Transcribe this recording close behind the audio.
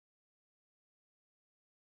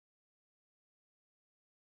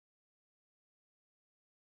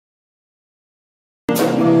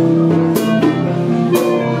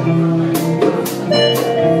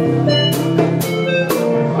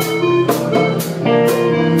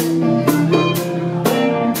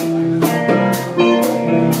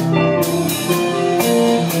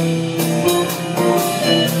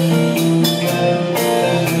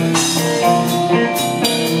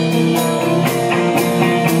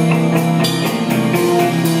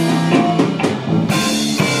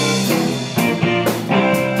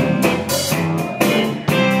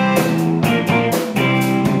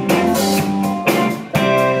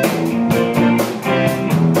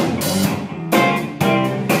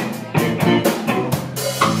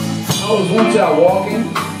Once out walking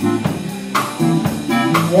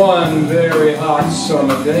one very hot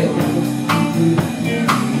summer day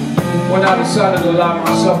when I decided to lie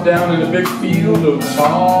myself down in a big field of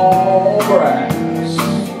tall grass.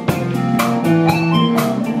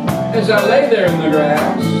 As I lay there in the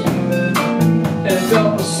grass and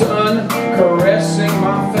felt the sun caressing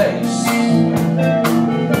my face,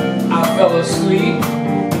 I fell asleep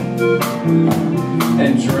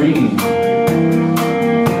and dreamed.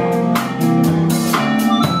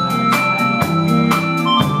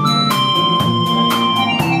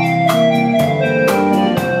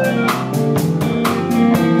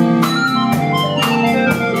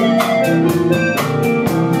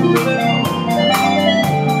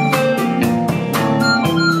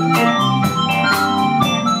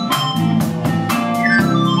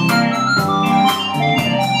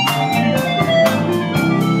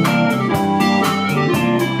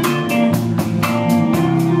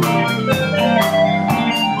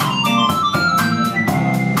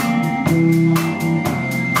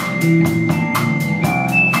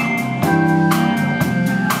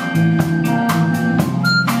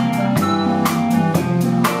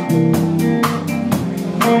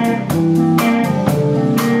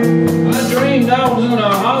 I was in a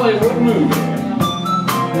Hollywood movie.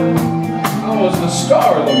 I was the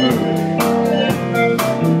star of the movie.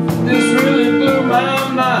 This really blew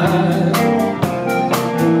my mind.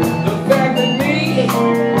 The fact that me,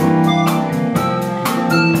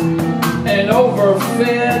 an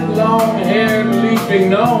overfed, long-haired, leaping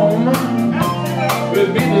gnome,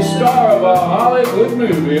 would be the star of a Hollywood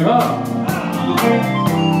movie, huh?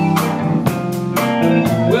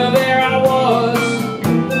 Well, there I was.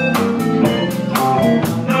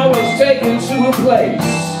 Taken to a place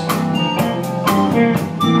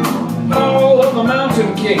all of the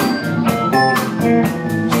Mountain King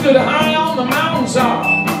stood high on the mountainside,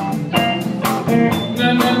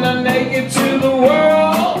 and naked to the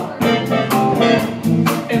world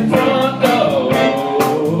in front of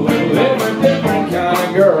every different kind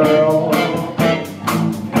of girl.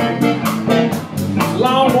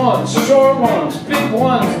 Long ones, short ones, big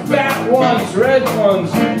ones, fat ones, red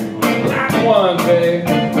ones, black ones, babe.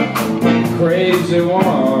 Crazy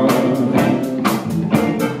one.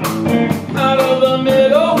 Out of the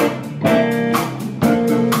middle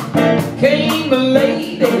came a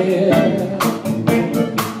lady.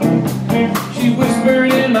 She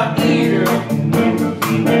whispered in my ear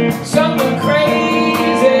something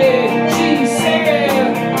crazy. She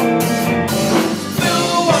said, "Spill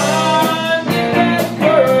the wine, get that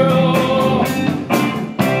girl.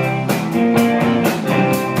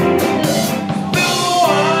 Spill the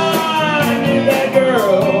wine, get that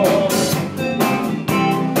girl."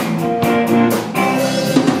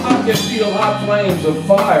 I could feel hot flames of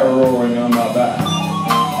fire roaring on my back.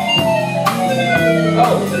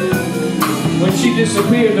 Oh, when she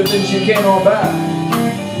disappeared, but then she came on back.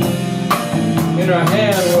 In her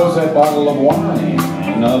hand was a bottle of wine,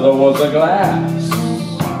 another was a glass.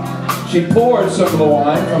 She poured some of the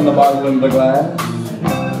wine from the bottle into the glass,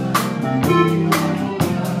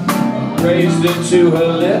 raised it to her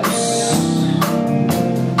lips,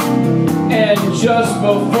 and just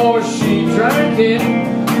before she drank it,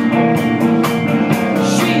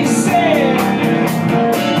 she said,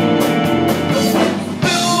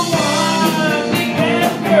 "Spill the wine, take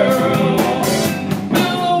that girl.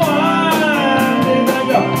 Spill the wine, take that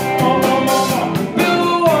girl. Oh, no, no, no. Spill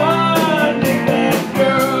the wine, take that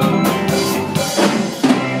girl."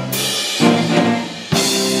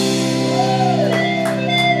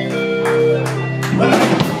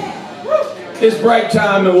 It's break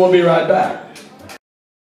time and we'll be right back.